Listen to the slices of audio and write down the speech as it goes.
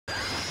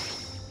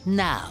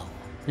Now,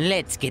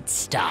 let's get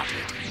started.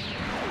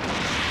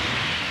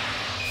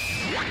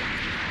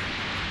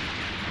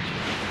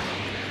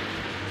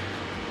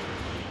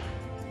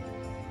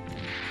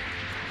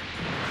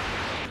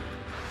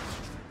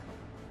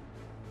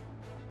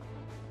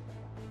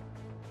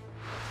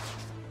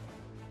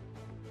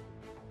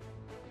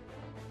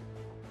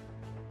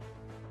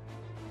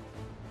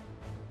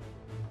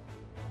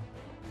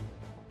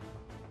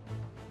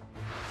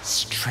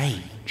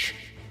 Strange.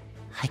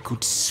 I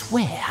could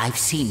swear I've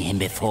seen him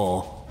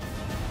before.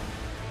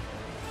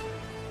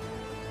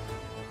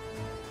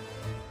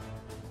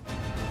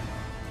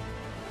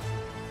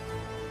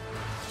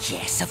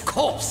 Yes, of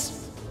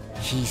course!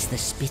 He's the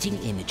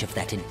spitting image of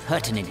that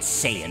impertinent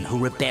Saiyan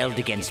who rebelled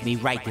against me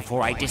right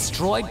before I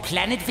destroyed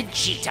planet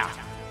Vegeta.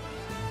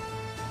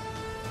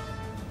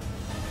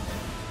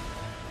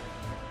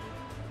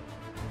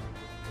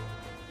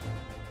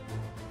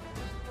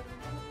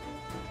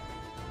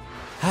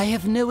 I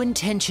have no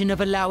intention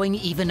of allowing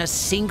even a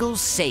single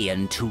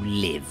Saiyan to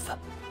live.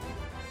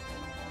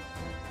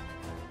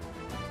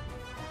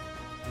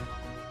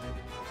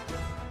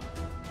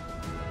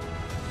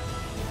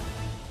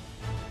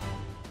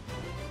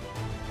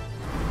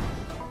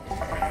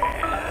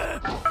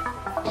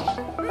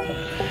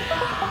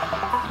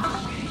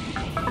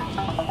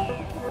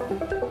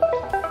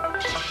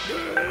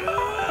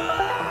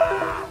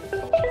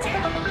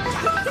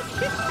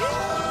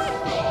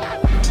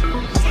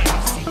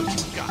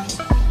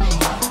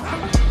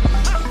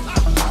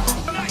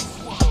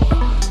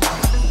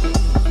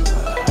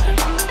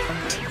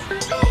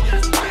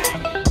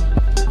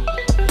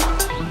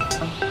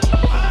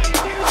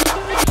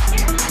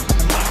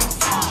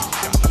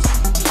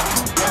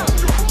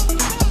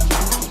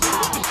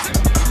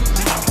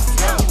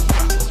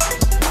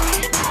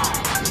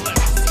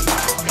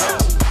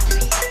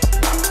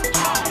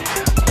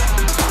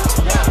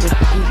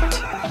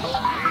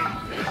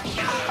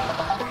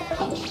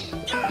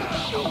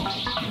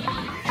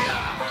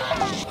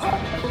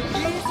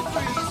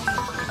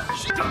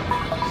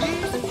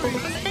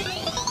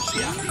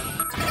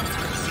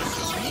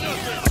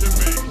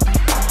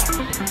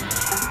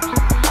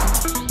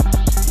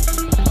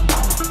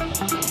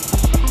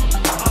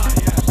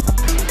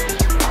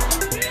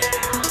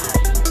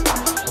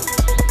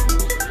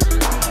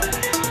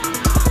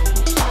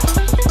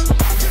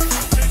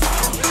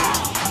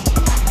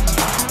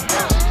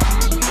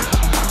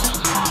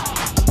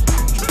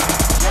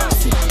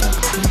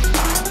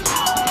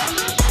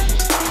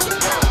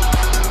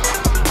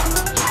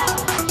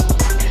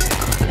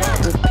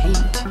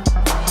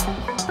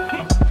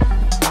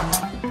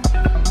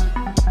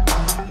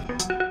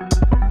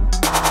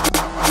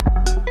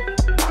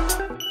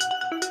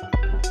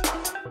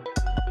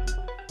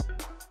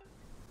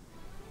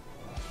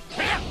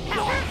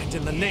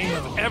 In the name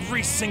of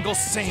every single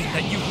Saiyan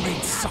that you've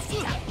made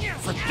suffer,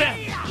 for them,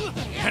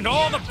 and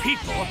all the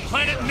people of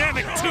planet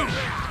Namek too,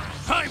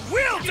 I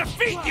will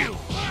defeat you!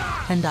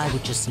 And I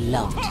would just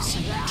love to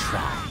see you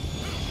try.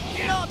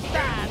 Not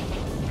bad!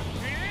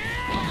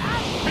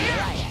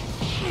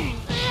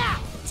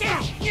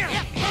 Disappear!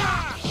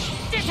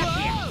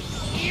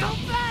 You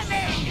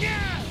burning!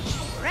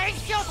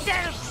 Brace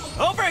yourself!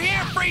 Over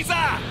here,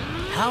 Frieza!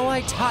 How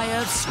I tire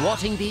of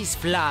swatting these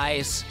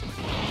flies.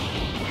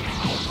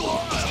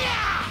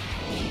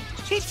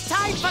 It's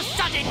time for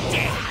sudden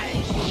death!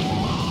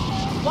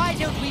 Why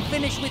don't we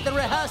finish with the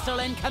rehearsal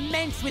and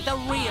commence with a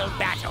real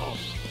battle?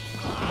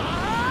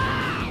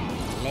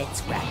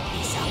 Let's wrap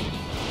this up.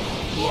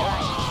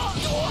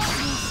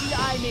 You see,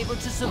 I'm able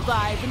to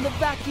survive in the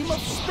vacuum of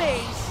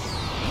space.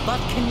 But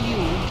can you?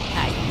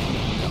 I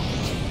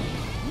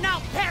don't. Now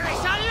perish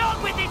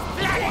along with this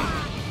planet!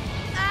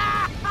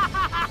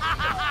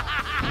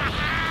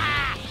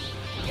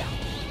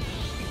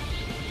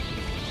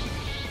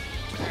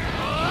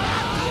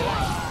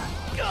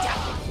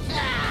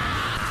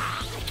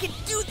 I can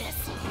do this!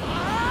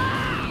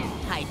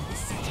 I'm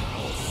besetting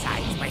all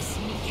sides by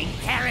sneaking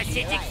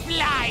Parasitic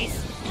flies!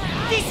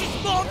 This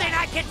is more than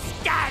I can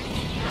stand!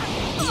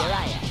 Here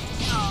I am.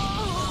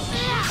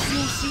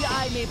 You see,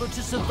 I'm able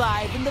to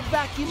survive in the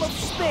vacuum of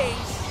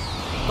space.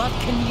 But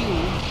can you?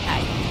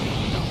 I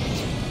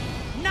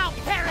don't. Now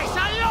perish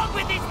along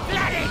with this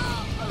planet!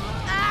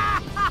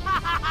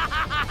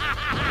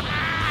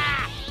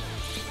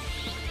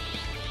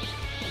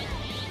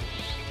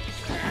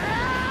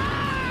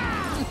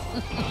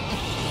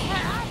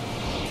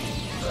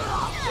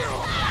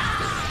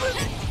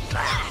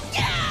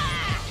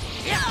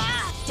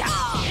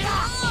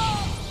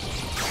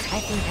 I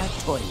think I'll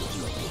toy with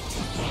you a bit.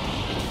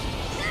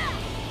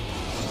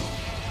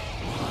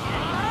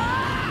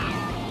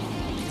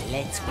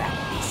 Let's wrap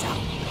this up.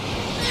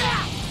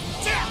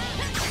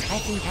 I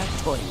think I'll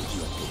toy with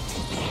you a bit.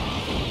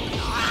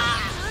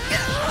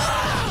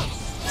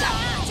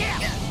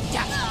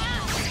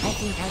 I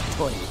think I'll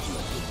toy with you a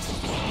bit.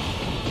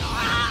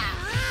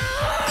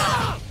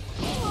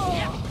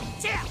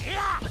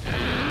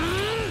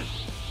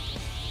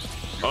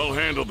 I'll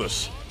handle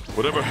this.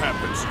 Whatever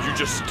happens, you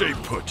just stay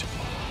put.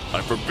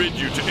 I forbid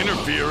you to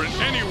interfere in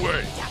any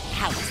way.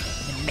 How is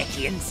that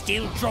Namekians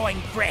still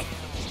drawing breath.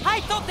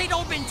 I thought they'd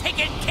all been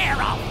taken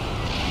care of.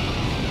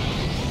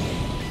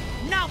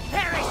 Now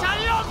perish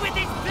along with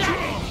this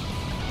planet!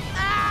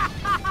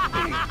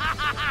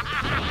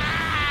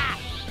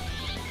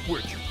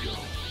 Where'd you go?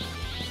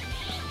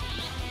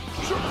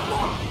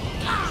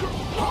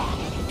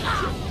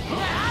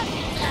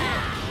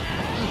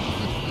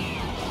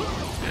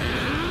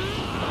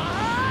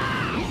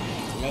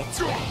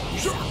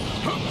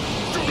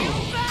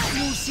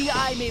 You see,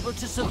 I'm able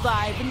to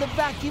survive in the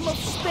vacuum of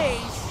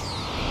space.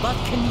 But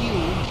can you?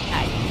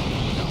 I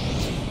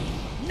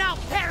don't. Now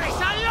perish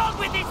along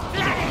with this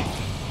planet!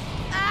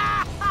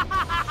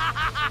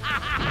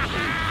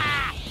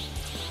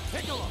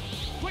 Piccolo,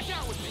 quick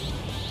out with me!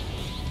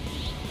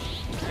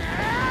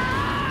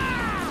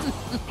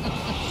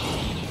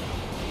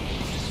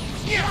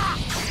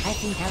 I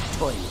think I'll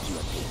toy with you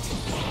a bit.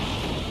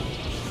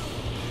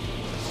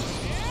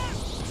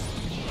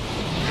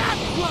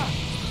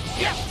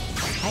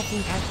 I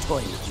think I'll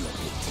toy with you a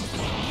bit.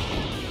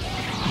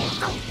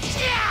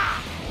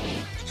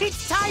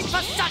 It's time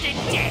for sudden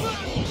death!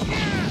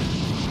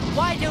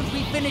 Why don't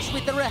we finish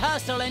with the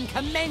rehearsal and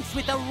commence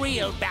with a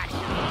real battle?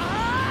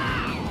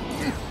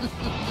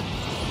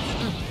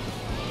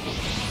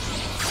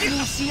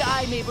 You see,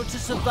 I'm able to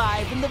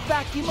survive in the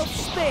vacuum of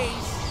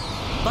space.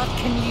 But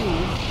can you?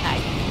 I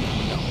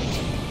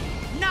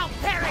don't. Now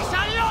perish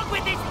along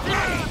with this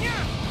planet!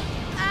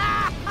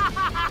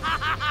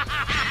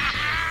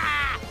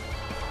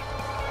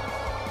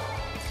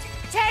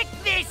 Take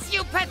this,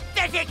 you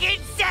pathetic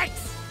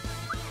insects!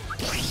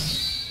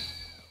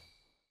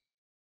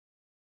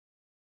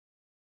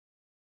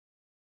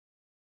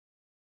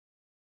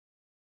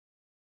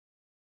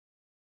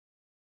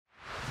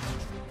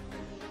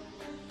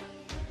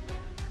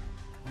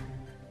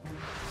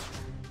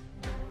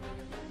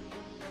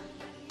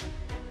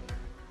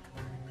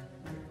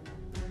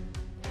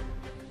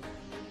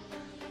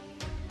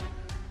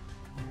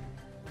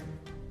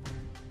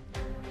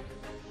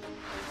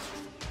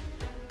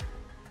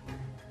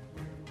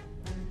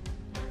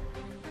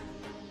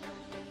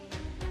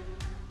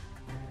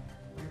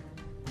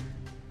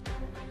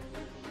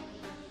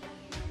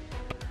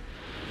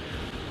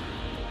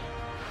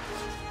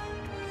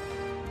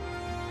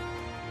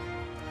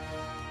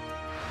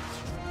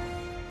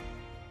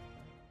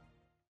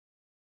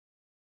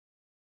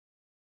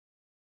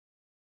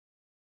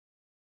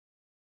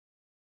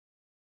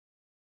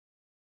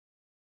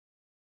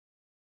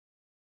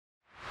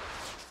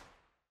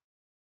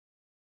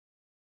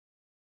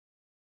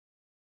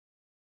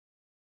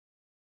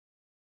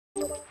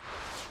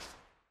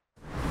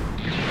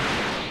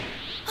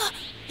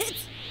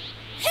 It's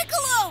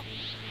Piccolo!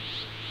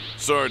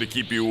 Sorry to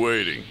keep you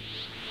waiting.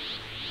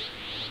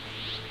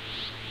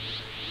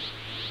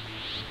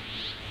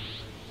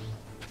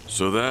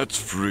 So that's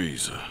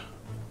Frieza.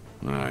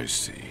 I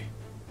see.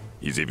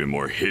 He's even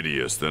more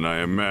hideous than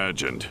I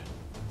imagined.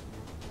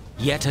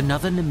 Yet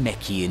another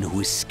Namekian who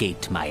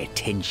escaped my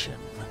attention.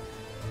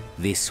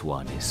 This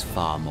one is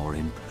far more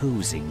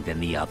imposing than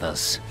the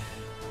others.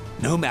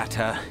 No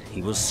matter,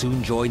 he will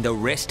soon join the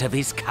rest of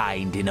his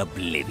kind in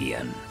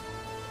oblivion.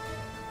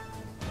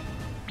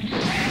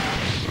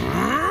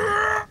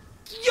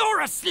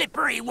 You're a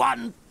slippery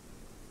one!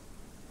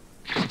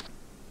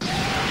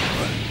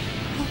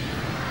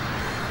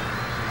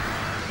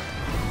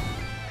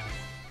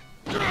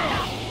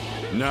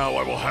 Now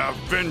I will have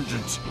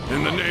vengeance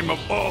in the name of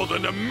all the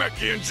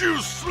Namekians you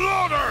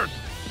slaughtered!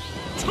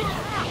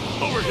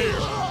 Over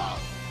here!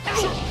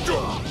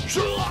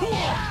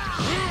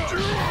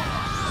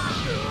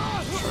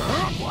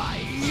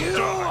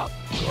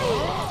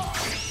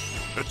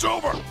 It's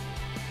over!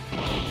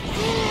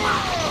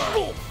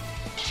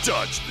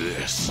 Dodge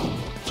this!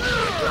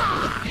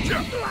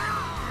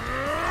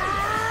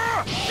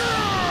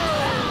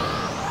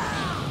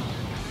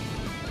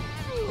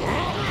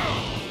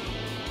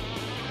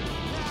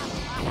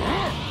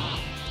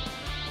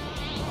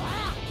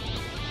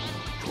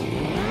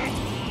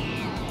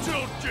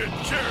 Don't get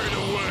carried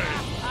away!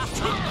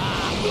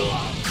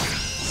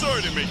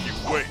 Sorry to make you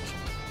wait.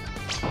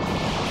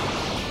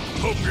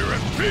 Hope you're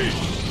at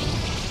peace!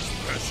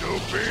 Special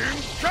beam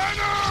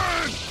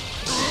cannon!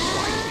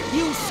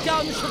 You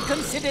scum should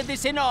consider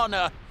this an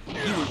honor.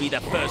 You will be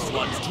the first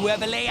ones to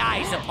ever lay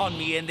eyes upon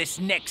me in this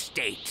next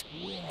state.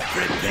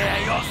 Prepare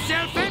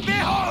yourself and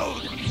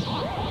behold!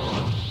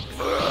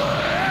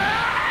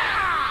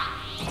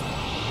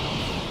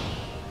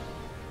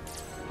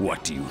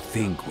 What do you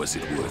think? Was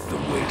it worth the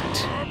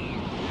wait?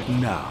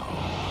 Now,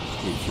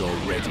 if you're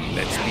ready,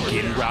 let's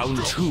begin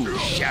round 2,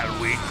 shall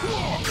we?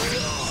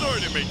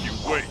 Sorry to make you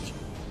wait.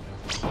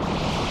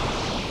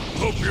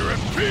 Hope you're at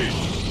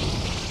peace!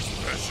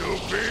 Special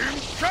beam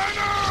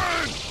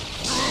cannon!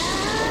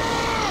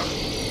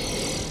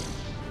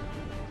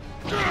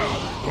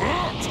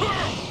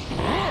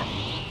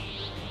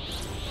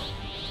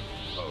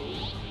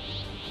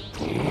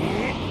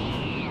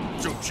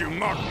 Don't you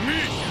mock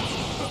me!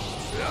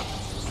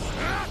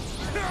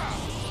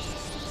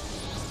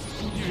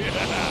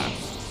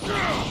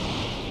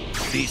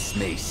 This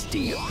may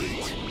sting a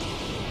bit.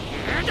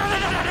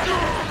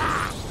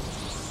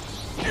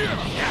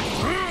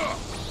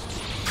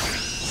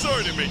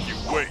 Sorry to make you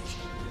wait.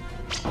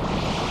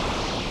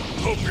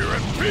 Hope you're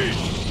at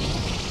peace.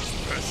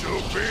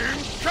 Special beam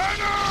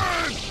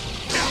cannon!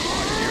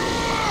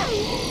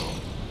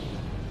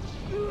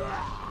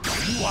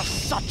 You are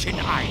such an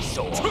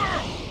eyesore.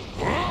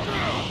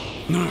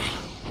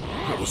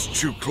 That was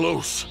too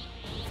close.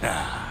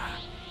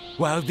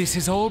 While this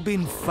has all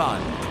been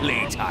fun,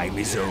 playtime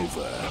is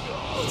over.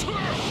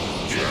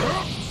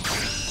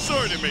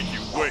 Sorry to make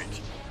you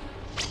wait.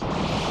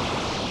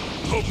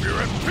 Hope you're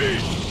at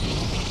peace.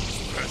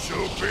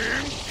 Special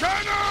beam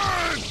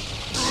cannon!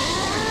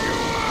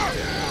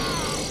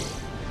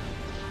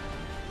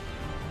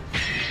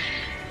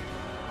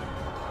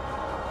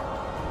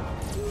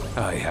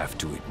 I have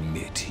to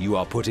admit, you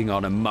are putting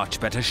on a much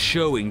better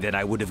showing than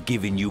I would have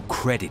given you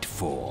credit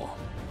for.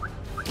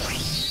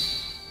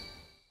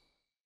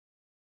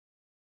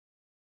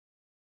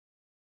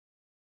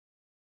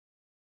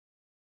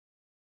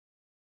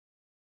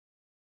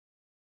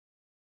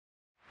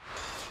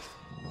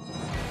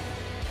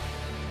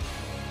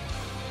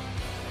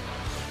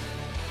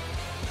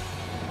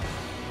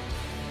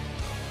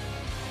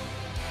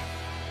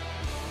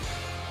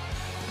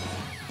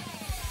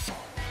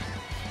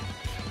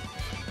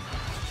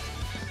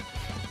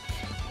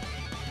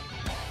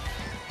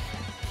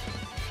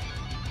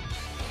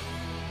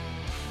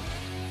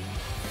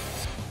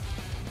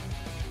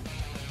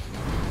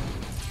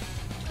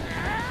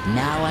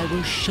 Now I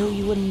will show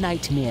you a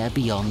nightmare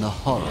beyond the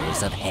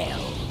horrors of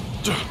hell.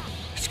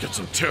 He's got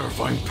some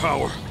terrifying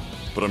power,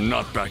 but I'm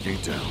not backing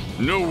down.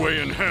 No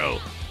way in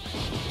hell.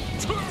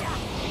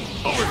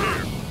 Over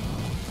here.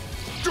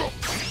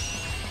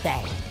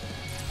 Bang.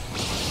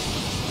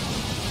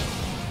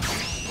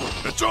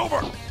 It's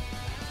over.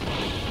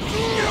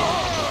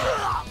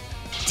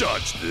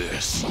 Dodge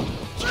this.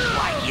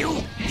 Why,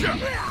 you?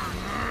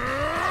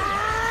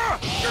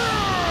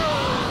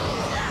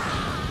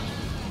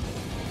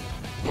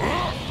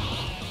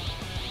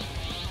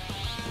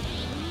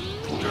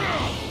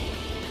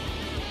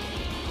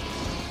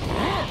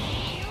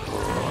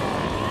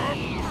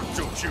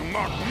 Don't you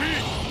mock me!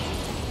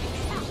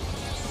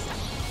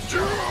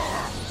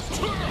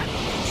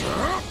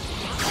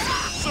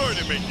 Sorry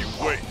to make you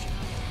wait.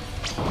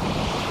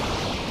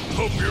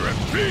 Hope you're at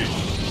peace.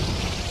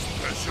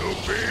 Special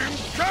beam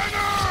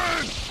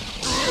cannon!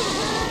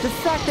 The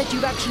fact that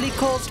you've actually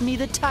caused me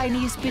the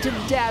tiniest bit of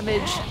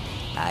damage,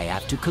 I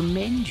have to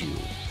commend you,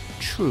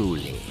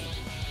 truly.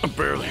 I'm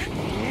barely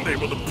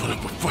able to put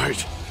up a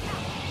fight.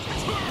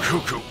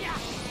 Cuckoo,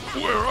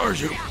 where are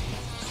you?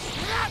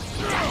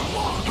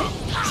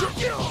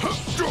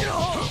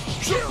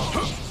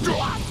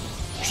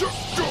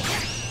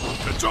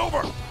 It's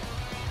over!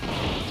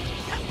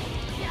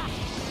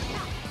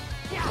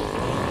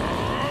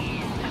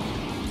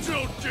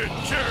 Don't get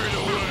carried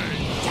away!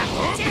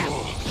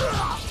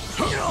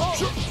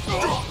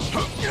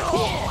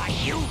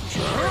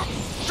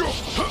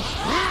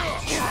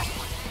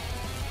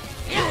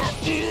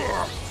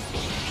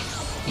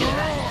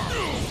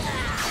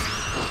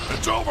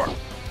 It's over!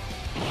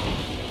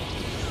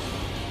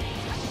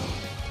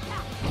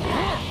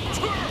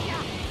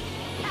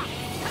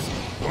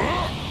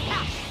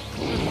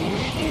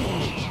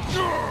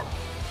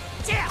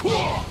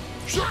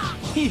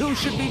 You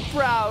should be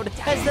proud,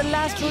 as the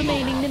last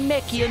remaining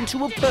Namekian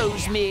to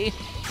oppose me.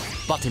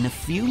 But in a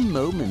few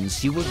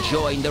moments, you will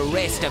join the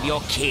rest of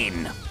your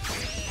kin.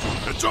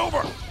 It's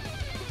over!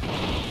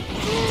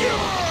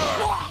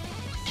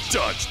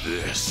 Dodge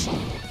this!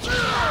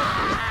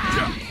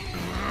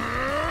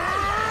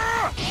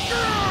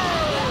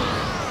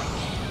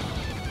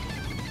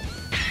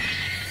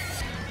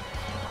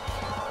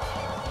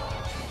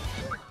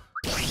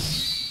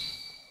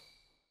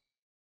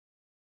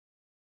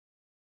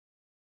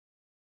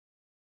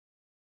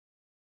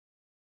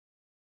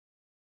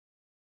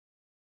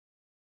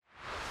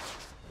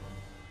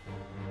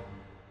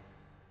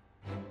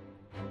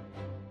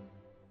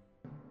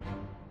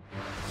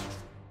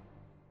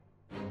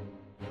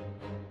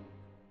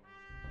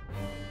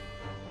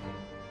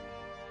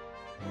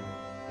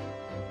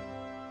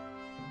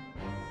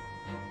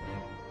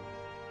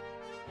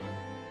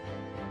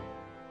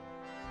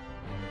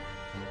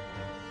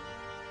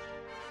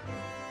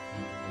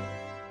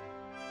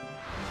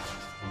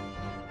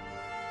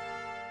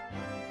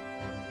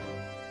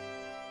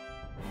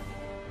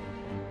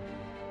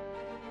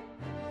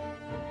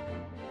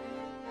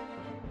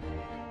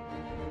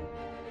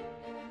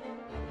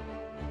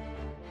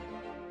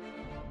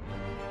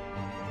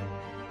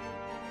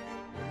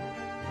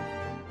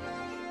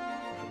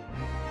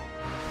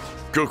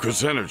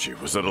 Goku's energy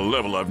was at a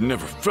level I've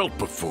never felt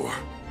before.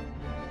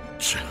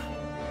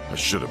 I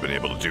should have been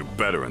able to do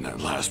better in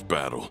that last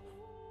battle.